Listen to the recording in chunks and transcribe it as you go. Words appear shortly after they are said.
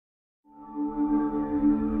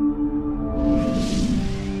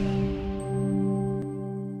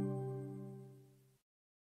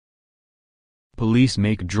Police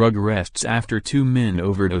make drug arrests after 2 men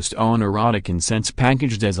overdosed on erotic incense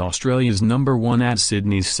packaged as Australia's #1 at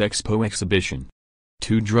Sydney's Sexpo exhibition.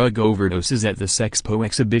 2 drug overdoses at the Sexpo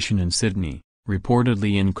exhibition in Sydney,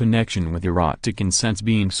 reportedly in connection with erotic incense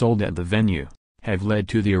being sold at the venue, have led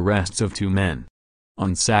to the arrests of 2 men.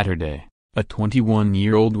 On Saturday, a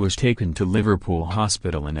 21-year-old was taken to Liverpool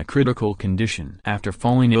Hospital in a critical condition after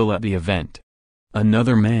falling ill at the event.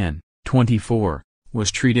 Another man, 24, was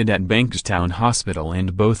treated at Bankstown Hospital,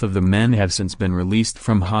 and both of the men have since been released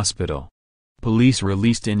from hospital. Police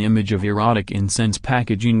released an image of erotic incense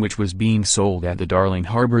packaging which was being sold at the Darling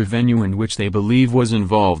Harbour venue and which they believe was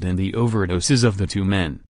involved in the overdoses of the 2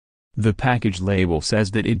 men. The package label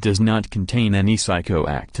says that it does not contain any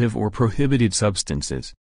psychoactive or prohibited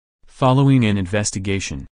substances. Following an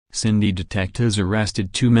investigation, Sydney detectives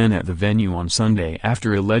arrested 2 men at the venue on Sunday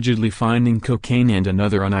after allegedly finding cocaine and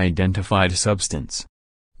another unidentified substance.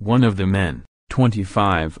 One of the men,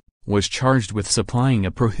 25, was charged with supplying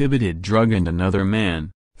a prohibited drug, and another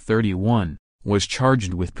man, 31, was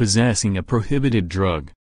charged with possessing a prohibited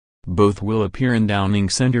drug. Both will appear in Downing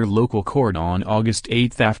Centre Local Court on August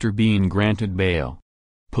 8 after being granted bail.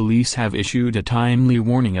 Police have issued a timely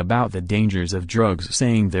warning about the dangers of drugs,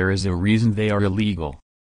 saying there is a reason they are illegal.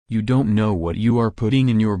 You don't know what you are putting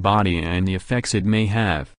in your body and the effects it may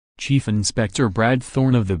have, Chief Inspector Brad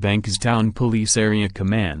Thorne of the Bankstown Police Area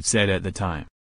Command said at the time.